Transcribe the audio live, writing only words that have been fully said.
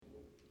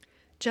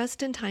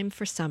Just in time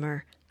for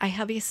summer, I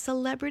have a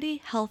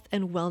celebrity health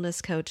and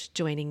wellness coach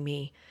joining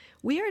me.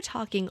 We are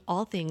talking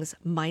all things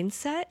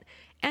mindset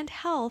and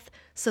health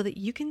so that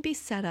you can be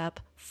set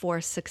up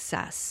for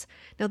success.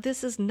 Now,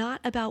 this is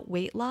not about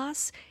weight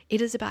loss.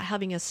 It is about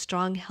having a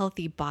strong,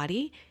 healthy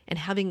body and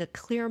having a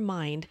clear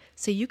mind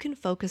so you can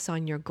focus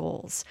on your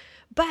goals.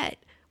 But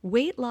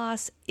weight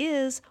loss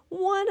is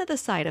one of the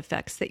side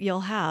effects that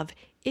you'll have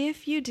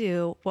if you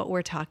do what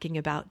we're talking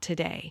about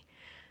today.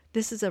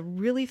 This is a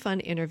really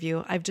fun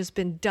interview. I've just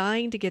been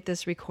dying to get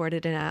this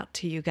recorded and out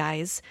to you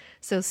guys.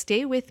 So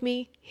stay with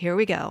me. Here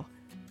we go.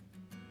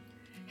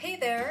 Hey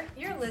there,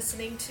 you're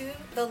listening to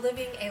the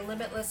Living a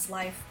Limitless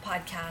Life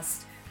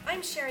podcast.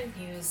 I'm Sharon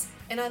Hughes,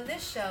 and on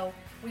this show,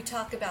 we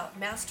talk about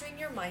mastering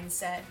your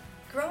mindset,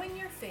 growing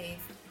your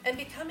faith, and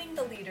becoming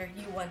the leader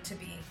you want to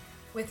be,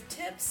 with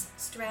tips,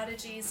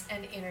 strategies,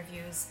 and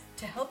interviews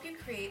to help you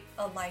create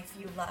a life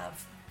you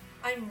love.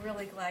 I'm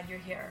really glad you're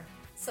here.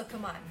 So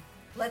come on.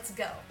 Let's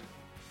go.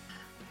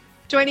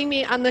 Joining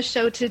me on the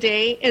show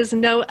today is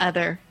no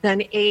other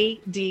than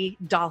A.D.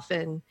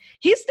 Dolphin.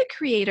 He's the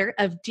creator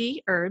of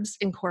D Herbs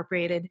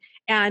Incorporated,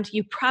 and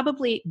you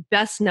probably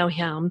best know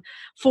him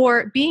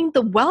for being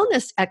the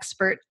wellness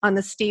expert on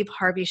the Steve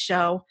Harvey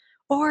Show,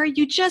 or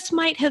you just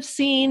might have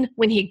seen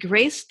when he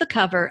graced the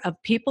cover of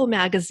People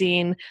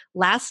magazine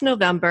last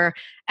November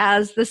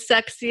as the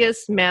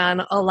sexiest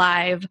man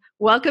alive.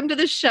 Welcome to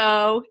the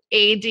show,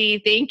 AD.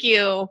 Thank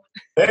you.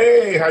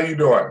 Hey, how you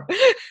doing?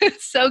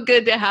 So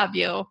good to have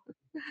you.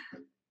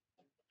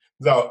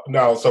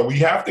 So we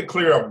have to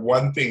clear up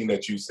one thing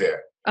that you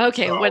said.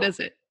 Okay, so, what is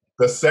it?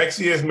 The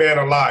sexiest man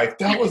alive.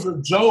 That was a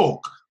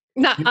joke.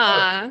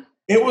 Nuh-uh.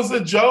 It was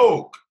a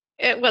joke.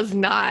 It was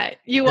not.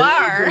 You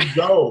are. It was a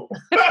joke.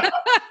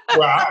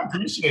 Well, I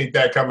appreciate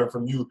that coming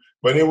from you,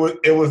 but it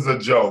was a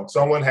joke.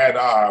 Someone had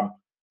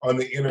on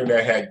the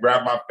internet had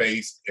grabbed my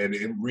face and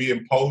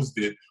reimposed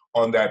it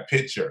on that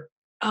picture.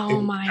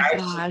 Oh my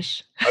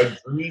gosh.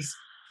 Idris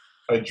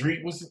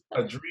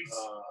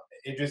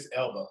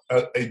Elba.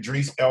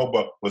 Idris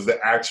Elba was the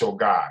actual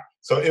guy.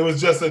 So it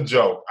was just a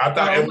joke. I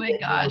thought it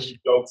was a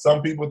joke.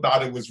 Some people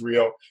thought it was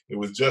real. It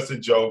was just a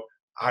joke.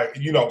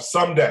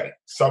 Someday.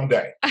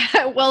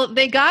 Well,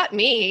 they got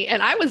me,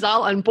 and I was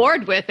all on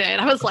board with it.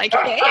 I was like,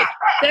 hey,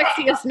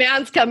 sexiest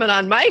man's coming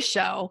on my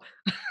show.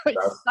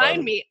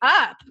 Sign me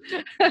up.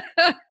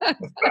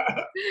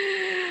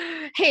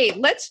 Hey,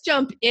 let's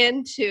jump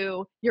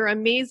into your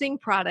amazing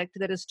product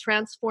that is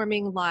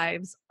transforming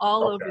lives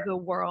all over the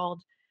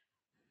world.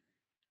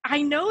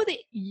 I know that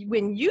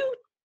when you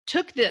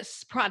took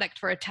this product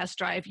for a test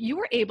drive, you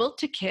were able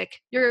to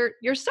kick your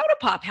soda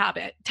pop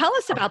habit. Tell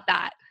us about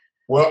that.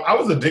 Well, I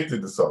was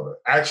addicted to soda.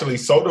 Actually,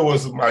 soda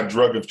was my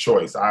drug of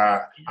choice.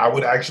 I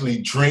would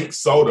actually drink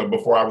soda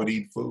before I would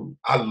eat food.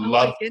 I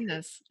loved it.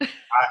 Goodness. I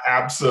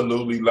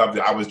absolutely loved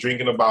it. I was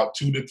drinking about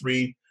 2 to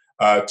 3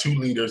 2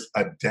 liters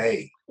a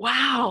day.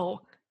 Wow.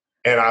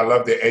 And I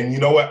loved it. And you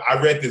know what?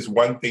 I read this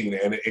one thing,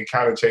 and it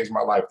kind of changed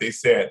my life. They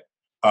said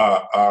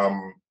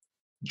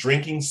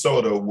drinking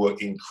soda will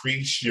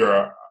increase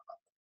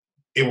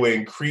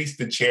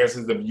the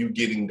chances of you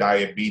getting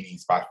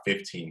diabetes by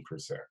 15%.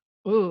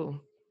 Ooh.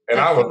 And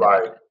I was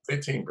like,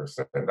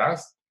 15%,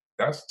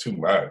 that's too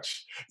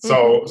much.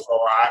 So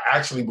I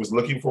actually was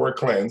looking for a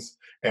cleanse,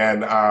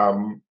 and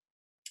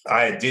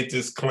I did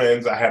this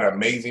cleanse. I had an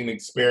amazing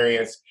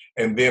experience.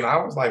 And then I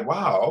was like,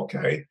 wow,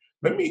 okay.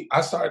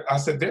 I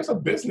said, there's a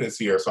business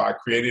here. So I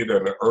created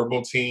an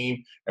herbal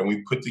team, and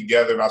we put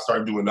together, and I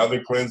started doing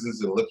other cleanses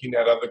and looking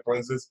at other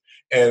cleanses.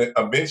 And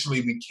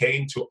eventually we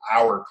came to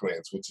our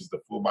cleanse, which is the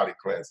full body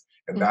cleanse.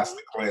 And that's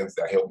the cleanse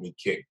that helped me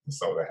kick the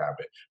soda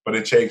habit. But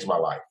it changed my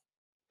life.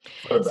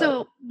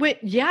 So,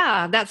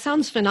 that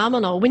sounds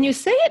phenomenal. When you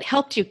say it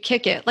helped you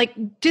kick it, like,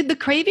 did the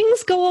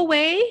cravings go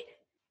away?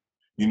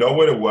 You know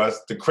what it was?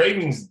 The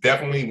cravings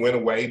definitely went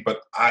away,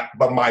 but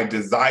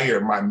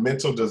my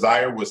mental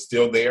desire was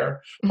still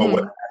there. But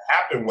what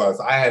happened was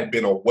I had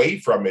been away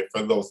from it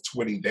for those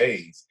 20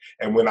 days.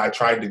 And when I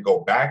tried to go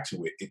back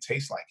to it, it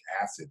tastes like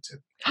acid to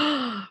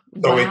me.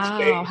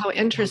 Wow, how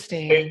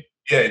interesting.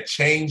 It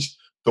changed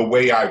the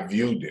way I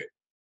viewed it.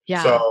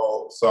 Yeah.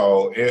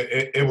 So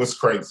it was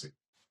crazy.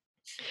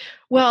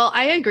 Well,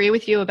 I agree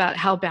with you about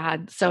how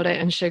bad soda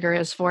and sugar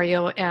is for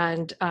you.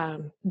 And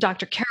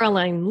Dr.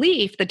 Caroline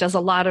Leaf, that does a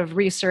lot of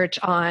research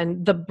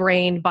on the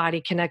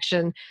brain-body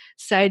connection,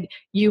 said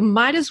you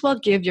might as well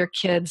give your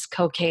kids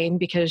cocaine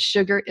because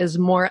sugar is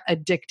more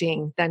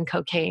addicting than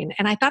cocaine.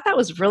 And I thought that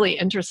was really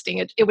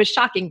interesting. It was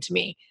shocking to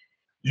me.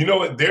 You know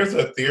what? There's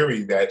a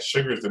theory that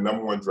sugar is the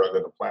number one drug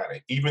on the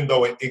planet, even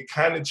though it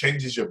kind of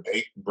changes your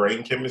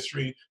brain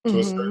chemistry to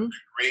a certain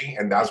degree.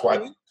 And that's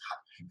why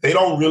they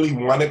don't really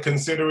want to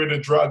consider it a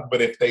drug,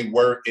 but if they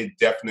were, it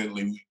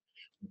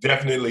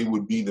definitely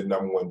would be the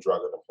number one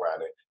drug on the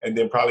planet. And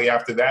then probably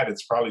after that,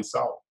 it's probably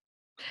salt.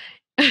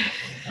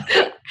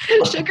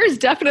 Sugar is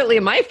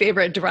definitely my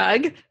favorite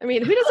drug. I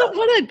mean, who doesn't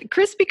want a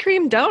Krispy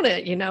Kreme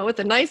donut, with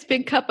a nice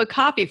big cup of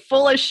coffee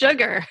full of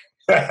sugar?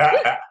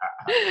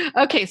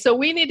 Okay, so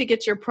we need to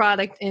get your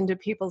product into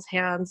people's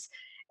hands.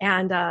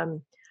 And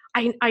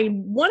I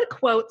want to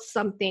quote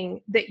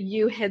something that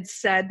you had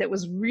said that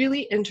was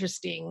really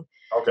interesting.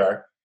 Okay.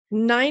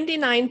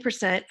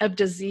 99% of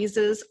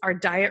diseases are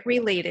diet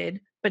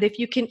related, but if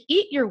you can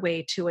eat your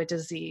way to a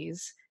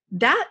disease,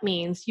 that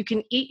means you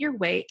can eat your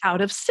way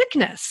out of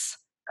sickness.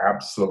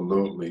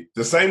 Absolutely.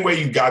 The same way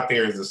you got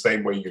there is the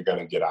same way you're going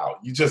to get out.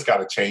 You just got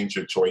to change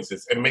your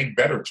choices and make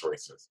better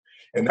choices.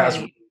 And that's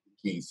Right. really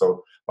the key.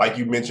 So, like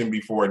you mentioned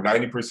before,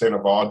 90%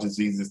 of all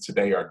diseases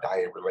today are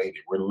diet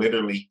related. We're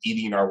literally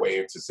eating our way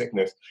into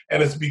sickness.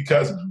 And it's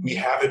because we Mhm.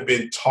 haven't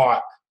been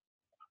taught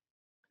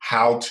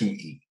how to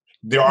eat.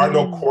 There are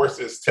no Mm,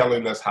 courses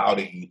telling us how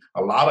to eat.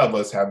 A lot of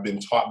us have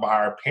been taught by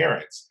our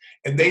parents,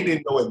 and they right.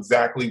 didn't know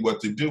exactly what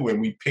to do, and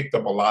we picked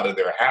up a lot of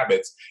their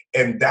habits.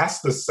 And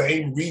that's the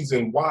same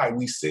reason why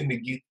we seem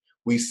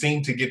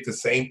to get the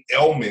same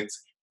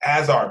ailments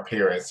as our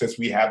parents, since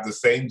we have the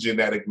same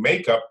genetic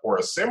makeup or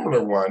a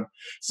similar one.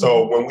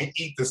 So Mhm. when we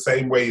eat the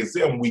same way as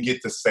them, we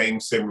get the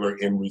same similar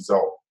end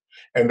result.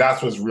 And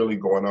that's what's really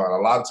going on.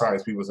 A lot of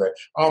times people say,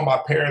 oh, my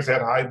parents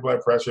had high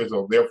blood pressure,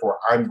 so therefore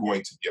I'm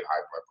going to get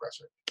high blood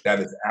pressure. That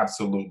is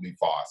absolutely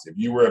false. If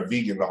you were a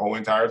vegan the whole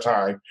entire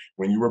time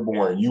when you were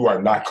born, you are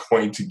not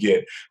going to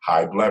get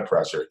high blood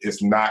pressure.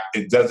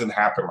 It doesn't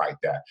happen like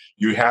that.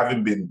 You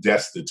haven't been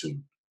destitute.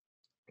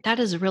 That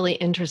is really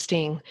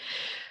interesting.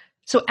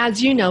 So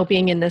as you know,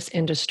 being in this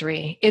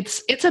industry,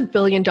 it's a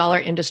billion-dollar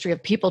industry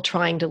of people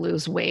trying to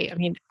lose weight. I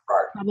mean,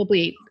 Right,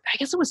 probably I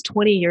guess it was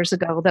 20 years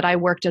ago that I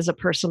worked as a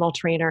personal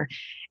trainer.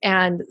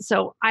 And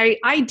so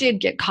I did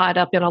get caught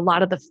up in a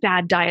lot of the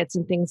fad diets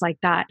and things like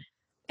that.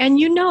 And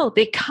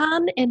they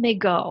come and they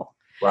go.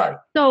 right.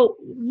 So,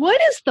 what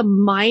is the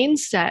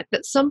mindset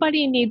that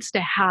somebody needs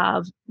to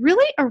have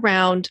really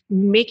around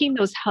making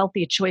those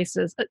healthy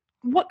choices?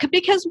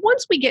 Because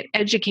once we get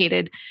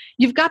educated,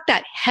 you've got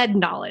that head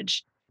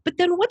knowledge. But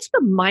then what's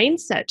the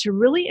mindset to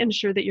really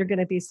ensure that you're going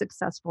to be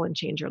successful and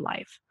change your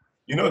life?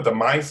 You know, the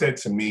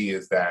mindset to me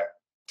is that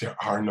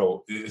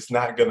it's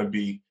not going to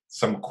be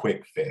some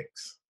quick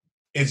fix.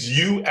 It's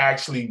you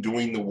actually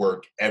doing the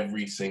work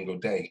every single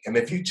day. And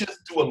if you just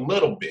do a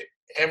little bit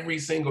every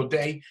single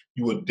day,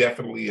 you will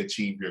definitely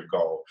achieve your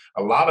goal.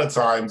 A lot of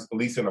times, at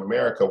least in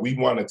America, we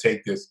want to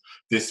take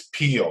this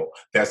pill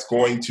that's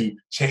going to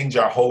change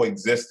our whole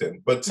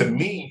existence. But to Mhm.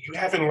 me, you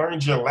haven't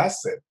learned your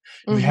lesson.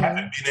 You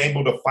haven't Mhm. been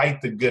able to fight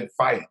the good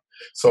fight.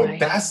 So Right.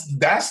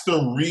 that's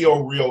the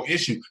real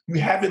issue. You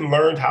haven't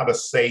learned how to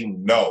say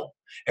no.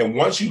 And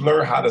once you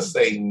learn how to Mhm.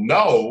 say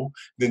no,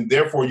 then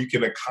therefore you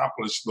can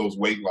accomplish those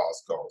weight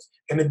loss goals.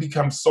 And it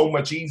becomes so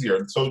much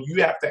easier. So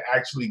you have to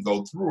actually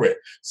go through it.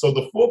 So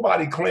the full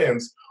body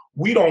cleanse,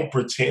 we don't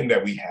pretend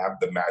that we have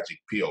the magic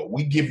pill.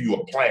 We give you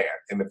a plan.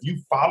 And if you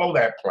follow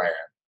that plan,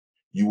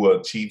 you will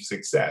achieve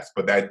success.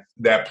 But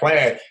that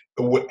plan,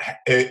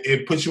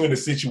 it puts you in a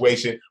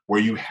situation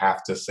where you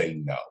have to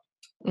say no.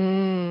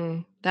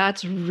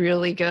 That's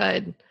really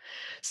good.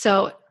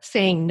 So,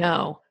 saying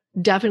no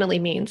definitely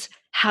means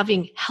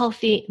having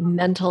healthy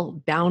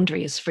mental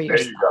boundaries for There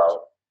you yourself.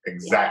 go. Yeah.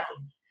 Exactly.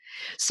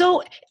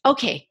 So,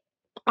 okay,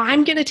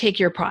 I'm going to take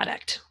your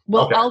product.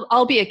 Well, Okay.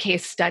 I'll be a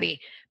case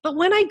study. But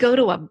when I go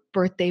to a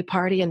birthday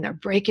party and they're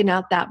breaking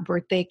out that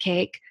birthday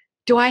cake,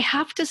 do I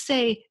have to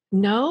say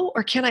no,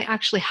 or can I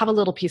actually have a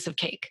little piece of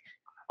cake?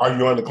 Are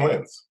you on the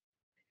cleanse?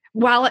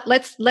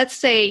 Let's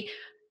say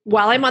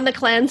while I'm on the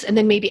cleanse, and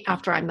then maybe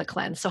after I'm the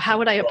cleanse. So how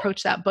would I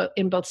approach that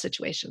in both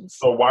situations?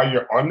 So while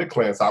you're on the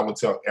cleanse, I would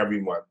tell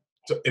everyone,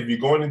 if you're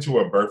going into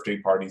a birthday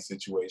party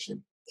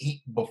situation,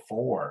 eat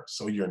before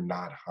so you're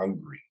not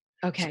hungry.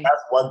 So Okay.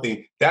 that's one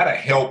thing that'll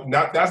help.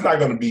 That's not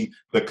going to be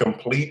the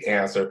complete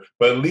answer,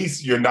 but at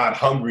least you're not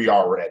hungry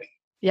already.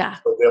 Yeah.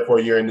 So therefore,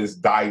 you're in this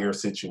dire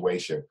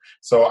situation.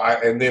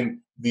 And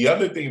then the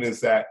other thing is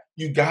that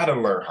you got to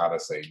learn how to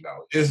say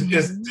no. It's Mhm.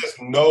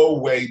 just no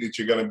way that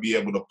you're going to be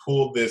able to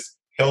pull this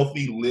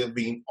healthy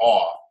living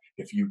off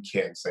if you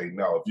can't say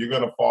no. If you're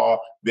going to fall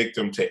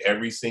victim to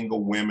every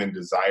single women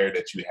desire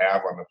that you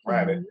have on the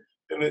planet, Mhm.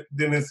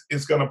 then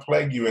it's going to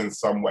plague you in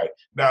some way.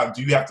 Now,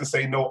 do you have to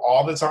say no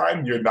all the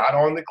time? You're not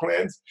on the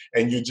cleanse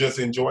and you're just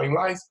enjoying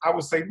life? I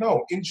would say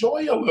no.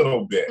 Enjoy a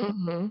little bit,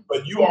 Mhm.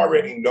 but you Mhm.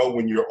 already know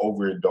when you're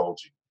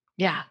overindulging.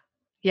 Yeah.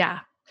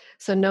 Yeah.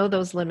 So know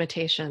those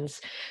limitations.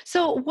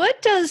 So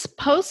what does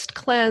post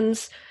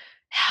cleanse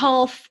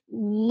health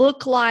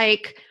look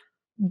like?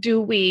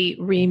 Do we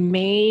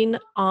remain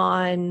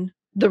on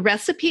the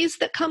recipes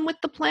that come with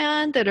the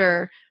plan that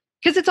are,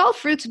 because it's all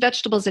fruits,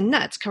 vegetables, and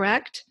nuts,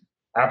 correct?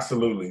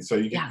 Absolutely. So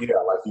you get, Yeah.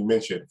 yeah, like you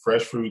mentioned,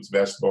 fresh fruits,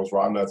 vegetables,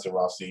 raw nuts, and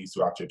raw seeds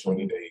throughout your Mhm.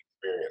 20-day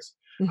experience.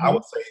 I Mhm.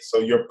 would say so.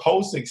 Your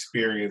post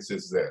experience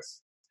is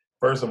this.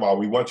 First of all,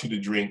 we want you to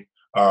drink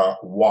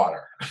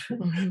water.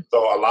 Mhm.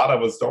 So a lot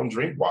of us don't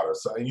drink water.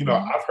 So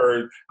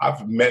Mhm.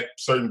 I've met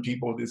certain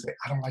people that say,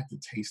 I don't like the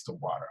taste of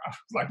water. I was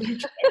like, you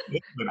can't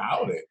live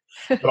without it.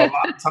 But a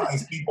lot of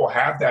times people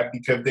have that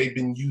because they've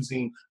been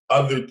using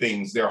other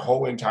things their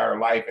whole entire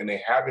life and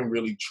they haven't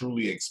really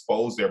truly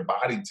exposed their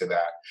body to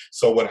that.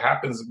 So what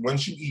happens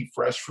once you eat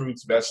fresh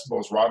fruits,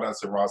 vegetables, raw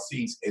nuts, and raw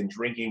seeds and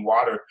drinking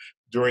water,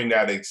 during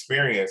that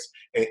experience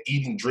and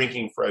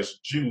drinking fresh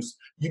juice,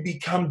 you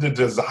become to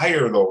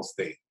desire those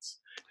things.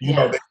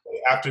 Yeah. They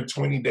say after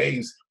 20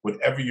 days,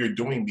 whatever you're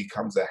doing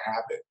becomes a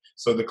habit.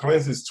 So the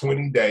cleanse is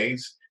 20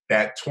 days.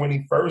 That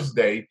 21st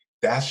day,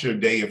 that's your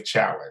day of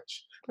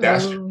challenge.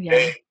 That's your Oh,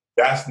 day. yeah.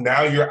 That's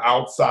now you're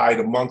outside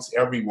amongst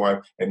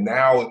everyone. And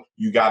now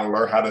you got to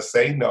learn how to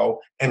say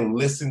no and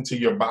listen to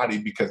your body,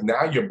 because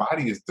now your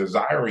body is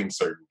desiring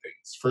certain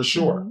things for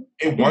sure. Mhm.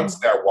 It wants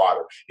Mhm. that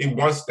water. It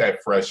wants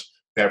that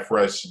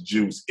fresh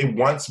juice. It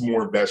wants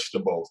more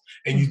vegetables.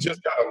 And you Mhm.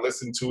 just got to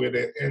listen to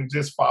it and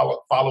just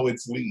follow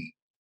its lead.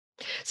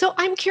 So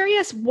I'm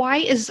curious, why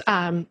is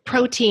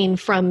protein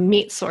from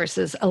meat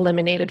sources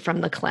eliminated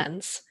from the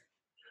cleanse?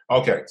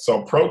 Okay,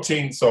 so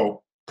protein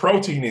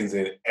is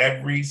in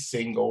every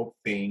single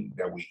thing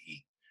that we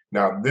eat.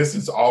 Now, this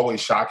is always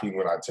shocking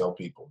when I tell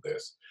people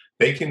this.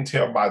 They can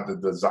tell by the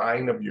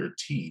design of your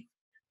teeth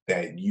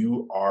that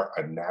you are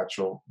a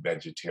natural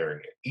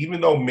vegetarian.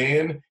 Even though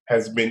man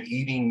has been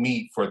eating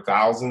meat for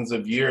thousands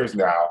of years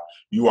now,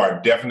 you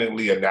are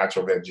definitely a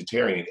natural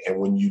vegetarian. And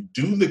when you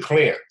do the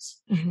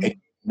cleanse and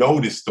Mhm.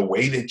 notice the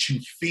way that you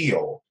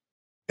feel,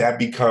 that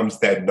becomes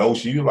that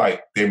notion. You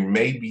like, there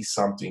may be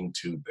something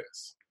to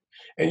this.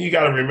 And you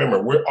got to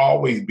remember, we're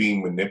always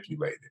being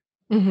manipulated.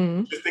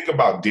 Mhm. Just think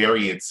about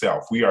dairy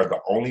itself. We are the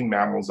only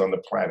mammals on the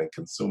planet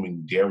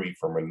consuming dairy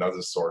from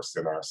another source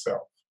than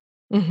ourselves.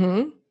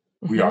 Mhm.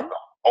 We are Mhm. the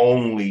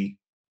only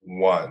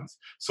ones.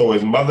 So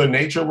is Mother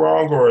Nature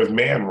wrong or is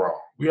man wrong?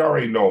 We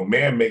already know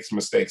man makes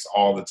mistakes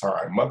all the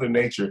time. Mother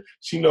Nature,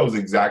 she knows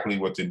exactly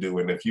what to do.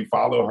 And if you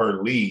follow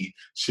her lead,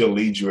 she'll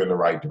lead you in the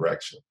right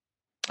direction.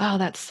 Oh,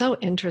 that's so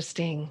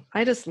interesting.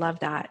 I just love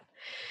that.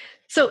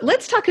 So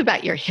let's talk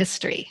about your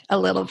history a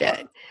little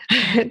bit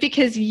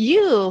because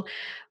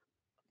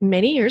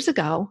many years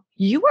ago,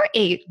 you were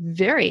a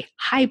very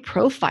high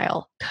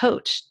profile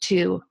coach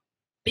to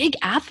big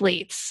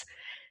athletes.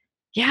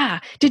 Yeah.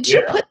 Did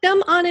you Yeah. put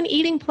them on an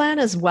eating plan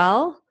as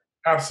well?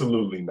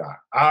 Absolutely not.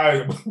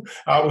 I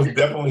was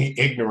definitely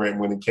ignorant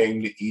when it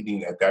came to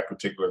eating at that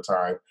particular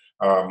time.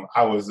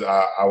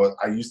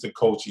 I used to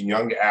coach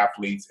young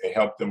athletes and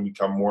help them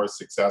become more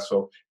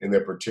successful in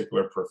their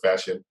particular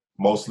profession,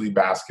 mostly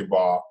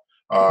basketball.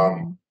 Um,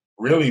 Mhm.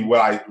 Really,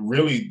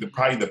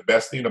 probably the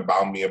best thing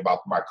about me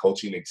about my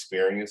coaching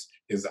experience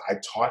is I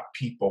taught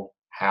people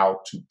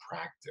how to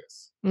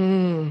practice.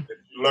 Mm. If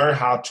you learn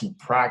how to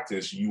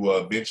practice, you will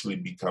eventually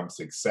become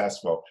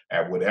successful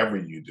at whatever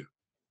you do.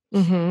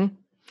 Mhm.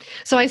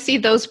 So I see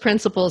those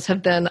principles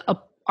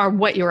are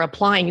what you're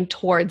applying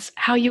towards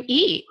how you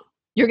eat.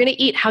 You're going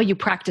to eat how you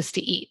practice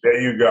to eat.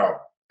 There you go.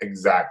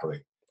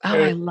 Exactly. Oh,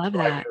 And I love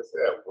like that. I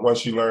said,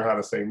 once you learn how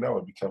to say no,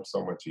 it becomes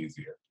so much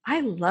easier. I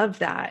love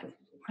that.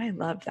 I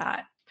love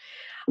that.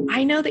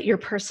 I know that your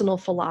personal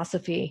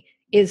philosophy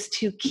is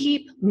to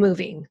keep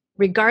moving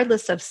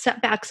regardless of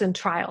setbacks and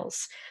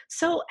trials.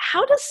 So,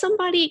 how does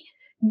somebody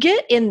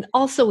get in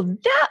also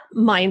that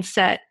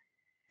mindset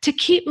to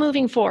keep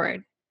moving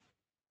forward?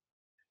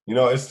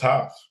 It's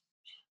tough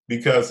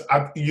because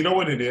you know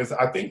what it is?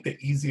 I think the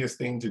easiest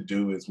thing to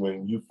do is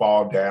when you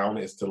fall down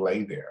is to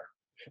lay there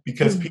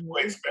because people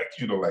Mhm. expect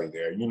you to lay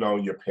there.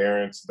 Your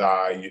parents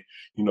die,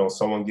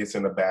 someone gets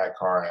in a bad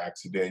car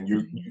accident,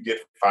 you get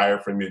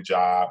fired from your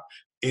job.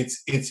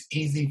 It's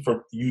easy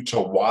for you to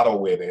waddle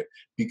with it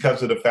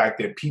because of the fact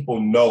that people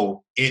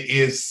know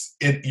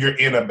you're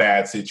in a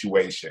bad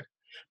situation.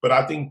 But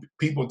I think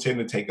people tend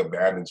to take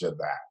advantage of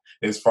that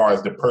as far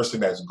as the person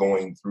that's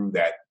going through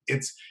that.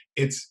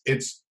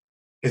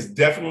 It's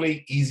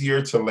definitely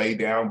easier to lay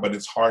down, but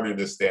it's harder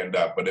to stand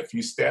up. But if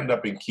you stand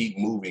up and keep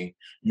moving,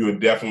 you would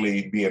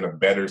definitely be in a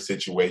better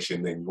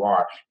situation than you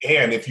are.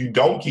 And if you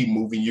don't keep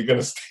moving, you're going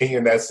to stay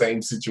in that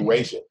same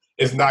situation.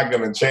 It's not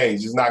going to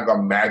change. It's not going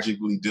to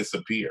magically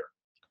disappear.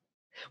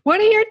 What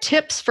are your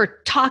tips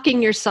for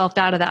talking yourself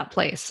out of that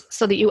place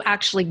so that you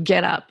actually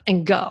get up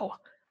and go?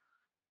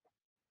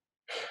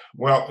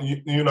 Well,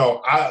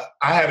 I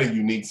had a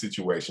unique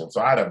situation.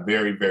 So I had a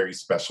very, very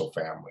special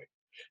family.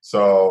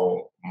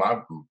 So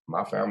my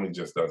family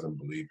just doesn't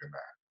believe in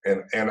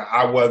that. And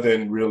I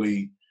wasn't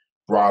really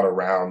brought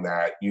around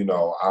that.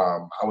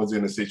 I was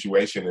in a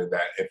situation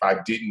that if I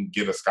didn't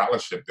get a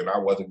scholarship, then I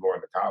wasn't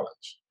going to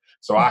college.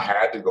 So I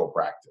had to go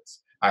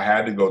practice. I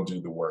had to go do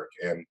the work.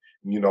 And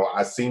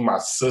I seen my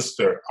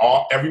sister,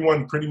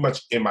 everyone pretty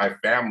much in my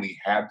family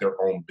had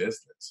their own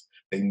business.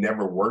 They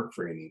never worked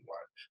for anyone.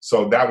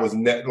 So that was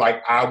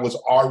like I was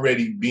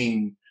already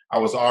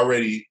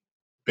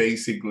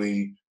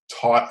basically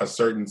taught a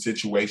certain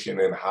situation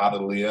and how to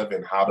live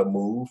and how to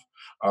move,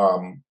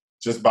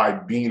 just by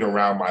being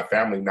around my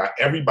family. Not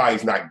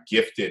everybody's not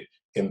gifted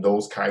in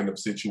those kind of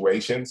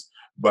situations,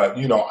 but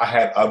I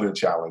had other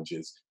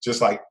challenges.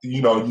 Just like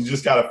you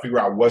just got to figure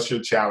out what's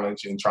your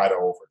challenge and try to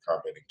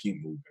overcome it and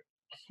keep moving.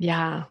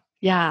 Yeah.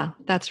 Yeah,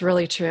 that's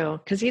really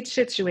true because each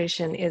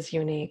situation is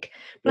unique.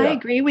 But I Yeah,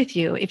 agree with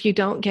you. If you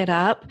don't get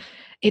up,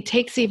 it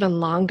takes even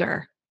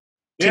longer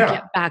to yeah.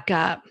 get back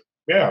up.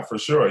 Yeah, for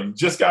sure. You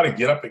just got to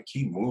get up and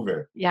keep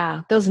moving.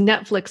 Yeah, those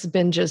Netflix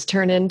binges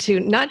turn into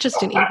not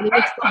just an evening,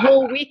 it's the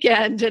whole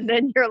weekend. And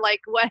then you're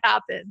like, what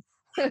happened?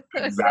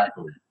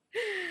 Exactly.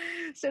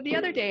 So the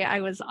other day I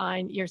was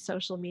on your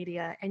social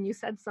media and you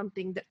said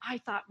something that I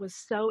thought was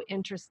so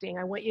interesting.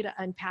 I want you to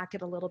unpack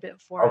it a little bit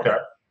for us. Okay.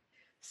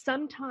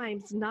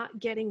 Sometimes not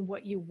getting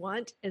what you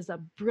want is a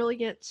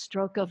brilliant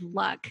stroke of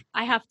luck.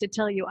 I have to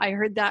tell you, I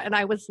heard that and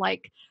I was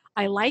like,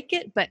 I like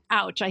it, but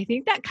ouch, I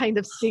think that kind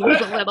of stings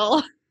a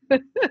little.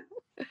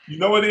 You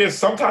know what it is?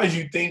 Sometimes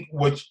you think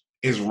what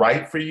is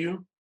right for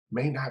you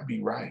may not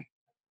be right.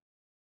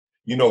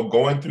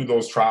 Going through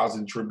those trials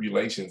and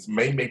tribulations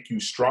may make you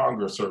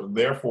stronger. So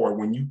therefore,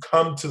 when you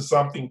come to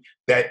something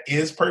that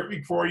is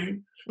perfect for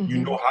you, you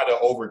Hmm. know how to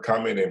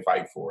overcome it and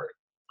fight for it.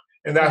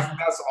 And that's Yeah.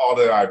 that's all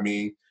that I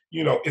mean.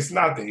 It's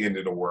not the end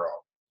of the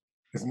world.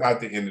 It's not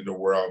the end of the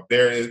world.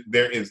 There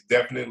is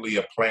definitely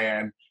a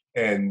plan,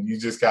 and you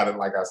just gotta,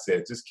 like I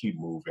said, just keep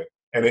moving.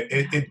 And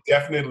it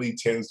definitely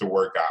tends to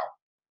work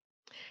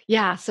out.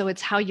 Yeah. So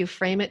it's how you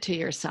frame it to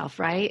yourself,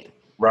 right?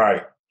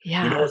 Right. You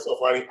know Yeah. what's so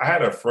funny? I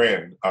had a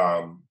friend.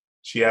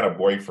 She had a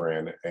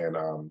boyfriend,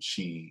 and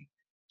she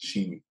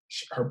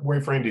her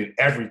boyfriend did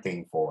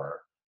everything for her.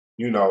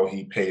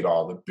 He paid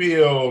all the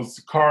bills,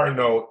 the car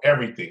note,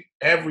 everything,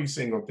 every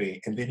single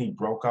thing, and then he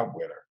broke up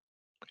with her.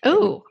 And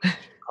Oh,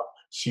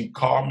 she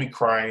called me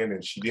crying,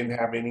 and she didn't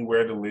have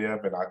anywhere to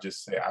live. And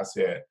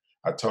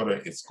I told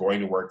her it's going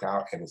to work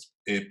out, and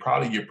you're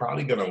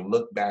probably going to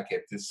look back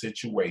at this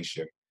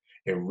situation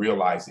and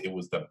realize it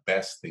was the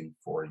best thing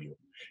for you.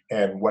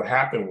 And what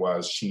happened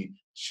was she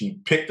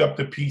picked up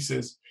the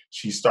pieces.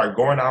 She started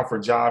going out for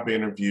job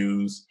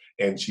interviews,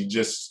 and she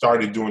just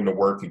started doing the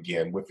work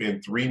again.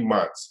 Within 3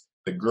 months,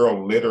 the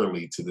girl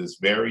literally to this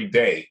very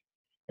day,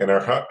 and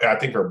I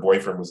think her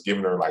boyfriend was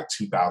giving her like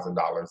 $2,000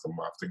 a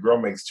month. The girl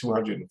makes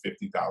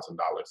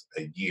 $250,000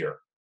 a year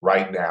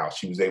right now.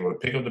 She was able to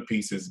pick up the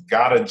pieces,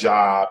 got a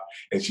job,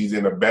 and she's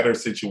in a better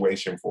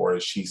situation for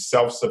it. She's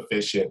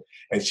self-sufficient,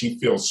 and she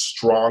feels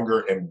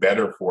stronger and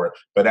better for it.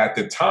 But at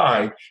the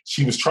time,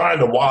 she was trying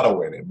to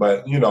waddle in it.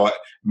 But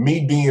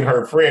me being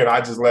her friend,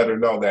 I just let her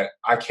know that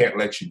I can't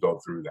let you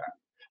go through that.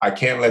 I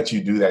can't let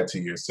you do that to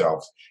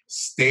yourself.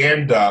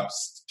 Stand up,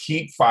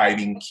 keep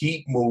fighting,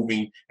 keep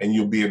moving, and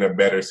you'll be in a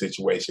better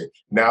situation.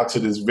 Now, to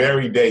this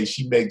very day,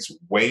 she makes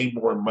way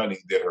more money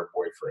than her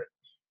boyfriend.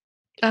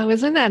 oh,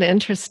 isn't that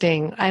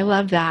interesting? I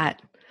love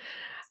that.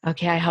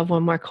 Okay, I have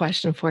one more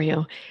question for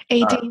you. Uh,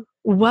 AD,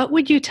 what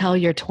would you tell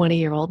your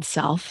 20-year-old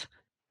self?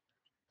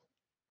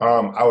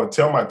 I would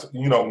tell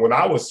when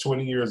I was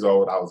 20 years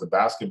old, I was a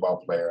basketball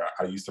player.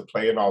 I used to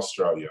play in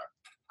Australia.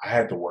 I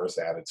had the worst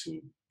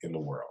attitude in the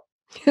world.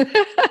 I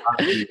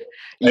did.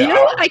 And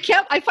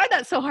I find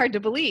that so hard to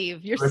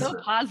believe. You're so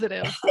listen,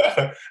 positive.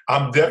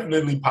 I'm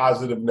definitely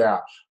positive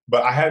now,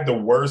 but I had the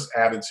worst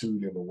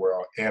attitude in the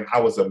world, and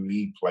I was a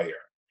me player.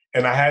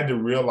 And I had to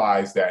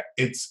realize that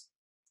it's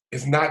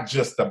not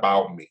just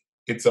about me.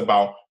 It's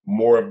about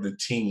more of the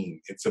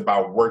team. It's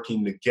about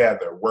working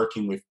together,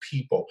 working with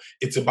people.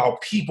 It's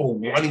about people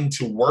wanting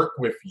to work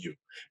with you,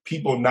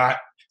 people not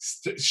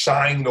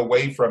shying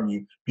away from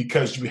you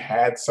because you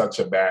had such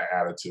a bad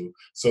attitude.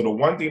 So the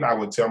one thing I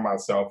would tell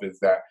myself is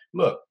that,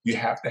 look, you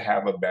have to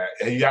have a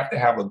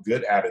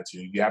good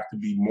attitude. You have to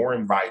be more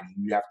inviting.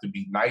 You have to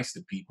be nice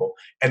to people.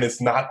 And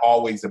it's not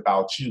always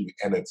about you,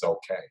 and it's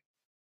okay.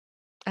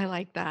 I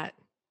like that.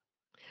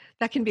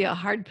 That can be a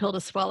hard pill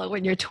to swallow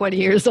when you're 20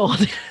 years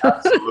old.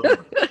 Absolutely.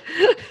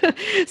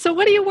 So,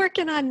 what are you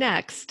working on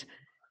next?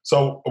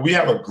 So we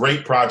have a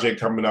great project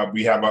coming up.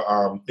 We have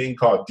a thing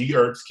called D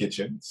Herbs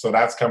Kitchen. So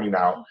that's coming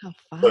out. Oh,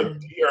 how So fun.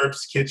 D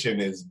Herbs Kitchen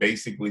is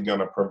basically going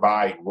to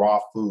provide raw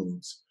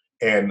foods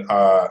and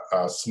a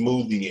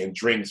smoothie and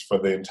drinks for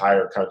the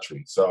entire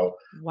country. So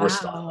we're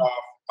starting Wow.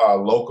 off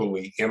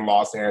locally in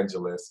Los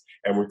Angeles,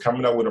 and we're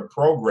coming up with a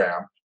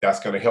program that's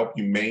going to help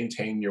you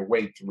maintain your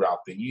weight throughout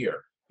the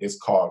year. It's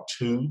called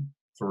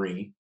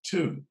 2-3-2.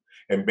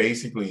 And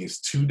basically, it's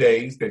 2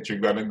 days that you're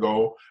going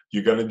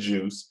to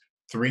juice.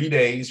 3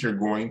 days you're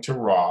going to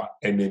raw,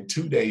 and then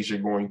 2 days you're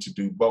going to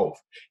do both.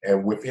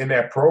 And within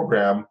that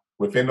program,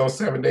 within those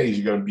 7 days,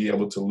 you're going to be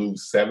able to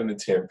lose 7 to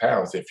 10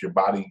 pounds if your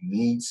body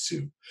needs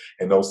to.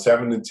 And those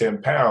 7 to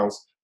 10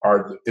 pounds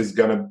is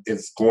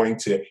going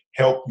to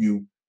help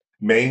you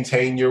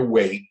maintain your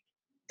weight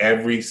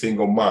every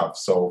single month.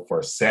 So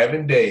for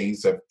 7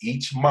 days of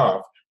each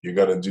month, you're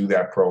going to do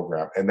that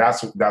program, and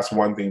that's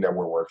one thing that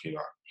we're working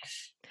on.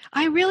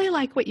 I really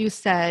like what you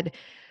said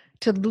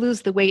to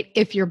lose the weight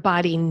if your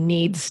body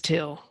needs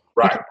to.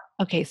 Right.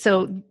 Okay,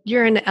 so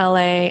you're in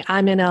LA,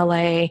 I'm in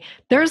LA.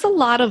 There's a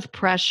lot of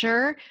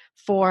pressure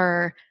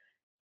for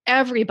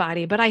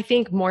everybody, but I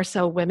think more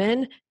so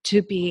women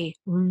to be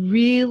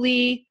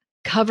really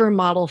cover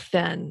model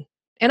thin.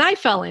 And I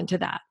fell into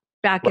that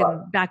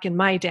Right. back in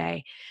my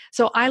day.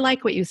 So I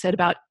like what you said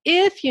about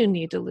if you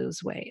need to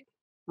lose weight.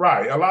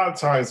 Right. A lot of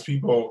times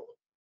people,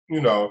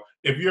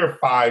 if you're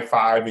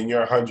 5'5" and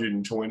you're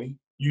 120,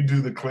 you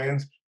do the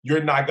cleanse,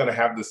 you're not going to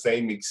have the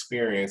same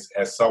experience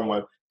as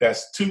someone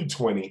that's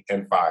 220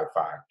 and 55.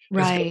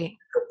 It's going to be Right.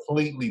 a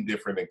completely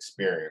different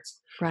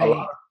experience. A lot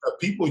Right. of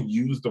people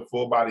use the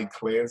full body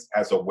cleanse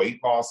as a weight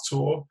loss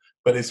tool,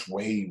 but it's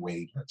way,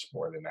 way much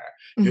more than that.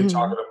 You're Hmm.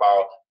 talking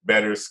about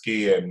better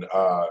skin,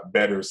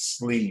 better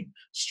sleep,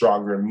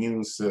 stronger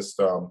immune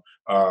system,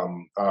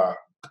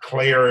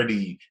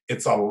 clarity.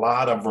 It's a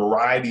lot of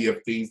variety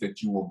of things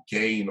that you will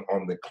gain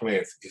on the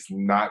cleanse. It's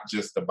not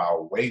just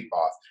about weight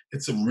loss.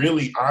 It's a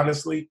really,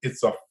 honestly,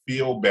 it's a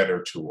feel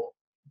better tool.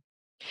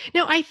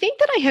 Now, I think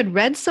that I had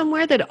read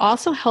somewhere that it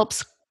also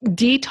helps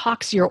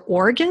detox your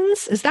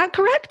organs. Is that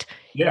correct?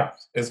 Yeah,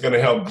 it's going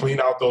to help clean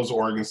out those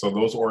organs so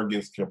those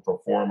organs can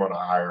perform on a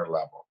higher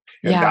level.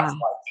 And Yeah. that's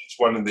why each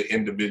one of the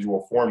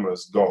individual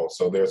formulas go.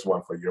 So there's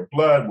one for your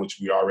blood, which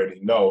we already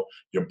know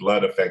your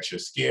blood affects your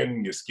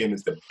skin. Your skin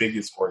is the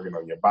biggest organ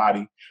on your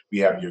body. We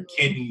have your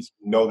kidneys.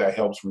 We know that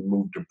helps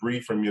remove debris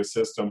from your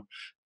system.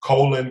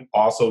 Colon,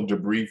 also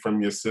debris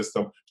from your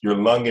system. Your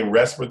lung and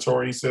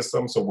respiratory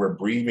system. So we're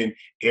breathing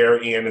air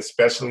in,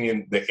 especially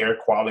in the air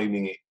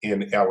quality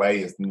in LA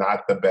is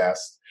not the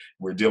best.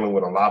 We're dealing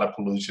with a lot of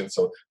pollution,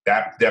 so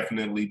that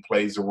definitely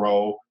plays a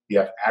role. You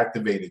have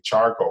activated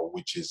charcoal,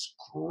 which is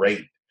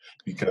great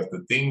because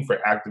the thing for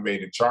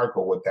activated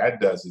charcoal, what that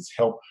does is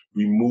help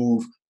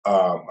remove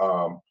um,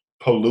 um,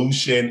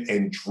 pollution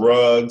and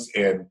drugs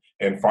and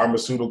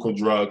pharmaceutical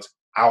drugs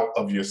out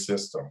of your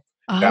system.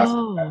 That's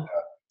Oh,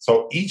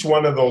 so each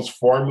one of those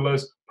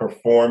formulas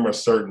perform a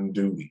certain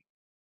duty.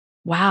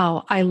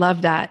 wow. I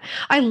love that.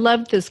 I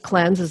love this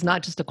cleanse is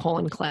not just a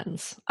colon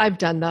cleanse. I've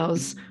done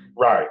those.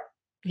 Right.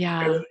 And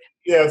Yeah.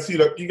 yeah, see,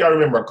 look, you got to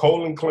remember, a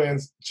colon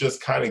cleanse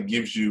just kind of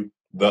gives you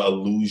the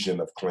illusion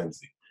of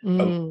cleansing.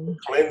 Mm,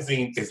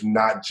 Cleansing is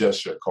not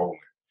just your colon;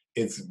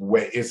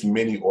 it's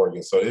many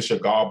organs. So it's your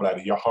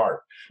gallbladder, your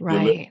heart, your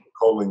liver, right. your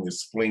colon, your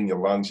spleen, your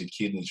lungs, your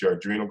kidneys, your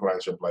adrenal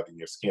glands, your blood, and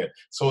your skin.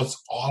 So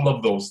it's all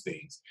of those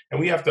things, and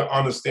we have to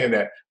understand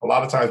that a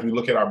lot of times we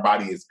look at our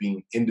body as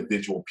being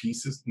individual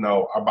pieces.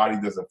 No, our body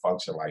doesn't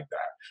function like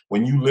that.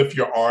 When you lift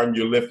your arm,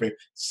 you're lifting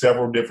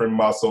several different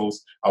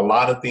muscles. A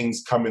lot of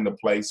things come into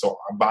play, so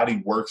our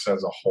body works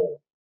as a whole.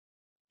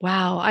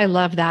 Wow. I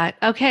love that.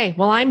 Okay.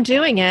 Well, I'm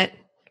doing it.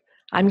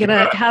 I'm going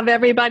to have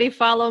everybody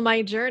follow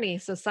my journey.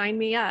 So sign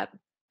me up.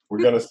 We're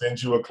gonna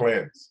send you a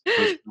cleanse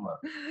for sure.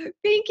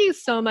 Thank you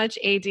so much,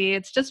 AD.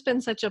 It's just been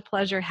such a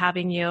pleasure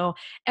having you.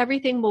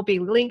 Everything will be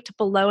linked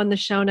below in the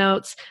show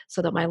notes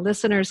so that my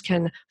listeners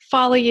can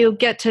follow you,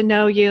 get to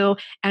know you,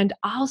 and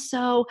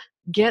also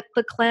get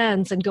the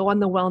cleanse and go on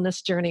the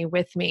wellness journey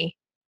with me.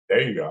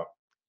 There you go.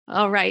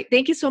 All right.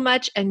 Thank you so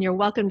much. And you're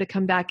welcome to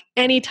come back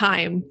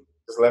anytime.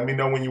 Just let me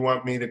know when you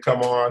want me to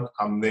come on.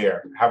 I'm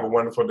there. Have a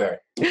wonderful day.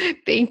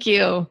 Thank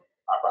you.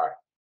 Bye bye.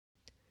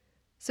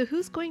 So,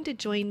 who's going to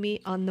join me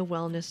on the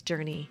wellness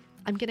journey?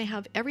 I'm going to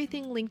have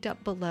everything linked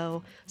up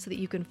below so that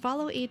you can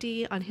follow AD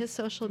on his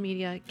social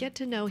media, get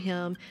to know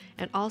him,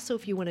 and also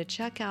if you want to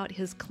check out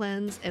his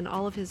cleanse and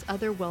all of his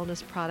other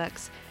wellness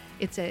products,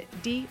 it's at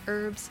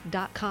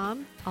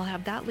dherbs.com. I'll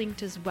have that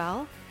linked as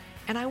well.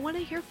 And I want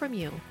to hear from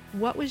you.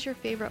 What was your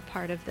favorite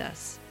part of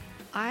this?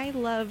 I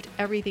loved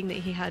everything that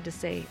he had to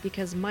say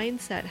because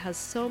mindset has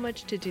so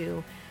much to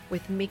do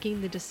with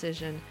making the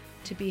decision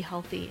to be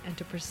healthy and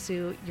to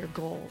pursue your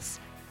goals.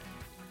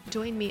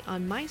 Join me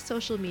on my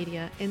social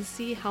media and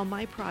see how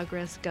my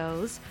progress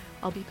goes.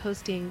 I'll be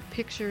posting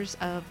pictures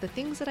of the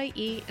things that I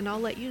eat and I'll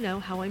let you know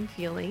how I'm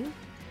feeling.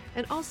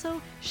 And also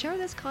share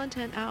this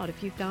content out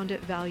if you found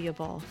it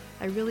valuable.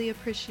 I really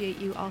appreciate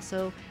you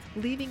also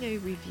leaving a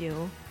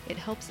review. It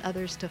helps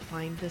others to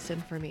find this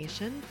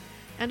information.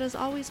 And as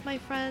always, my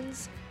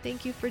friends,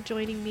 thank you for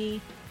joining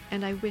me,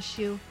 and I wish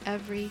you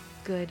every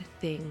good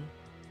thing.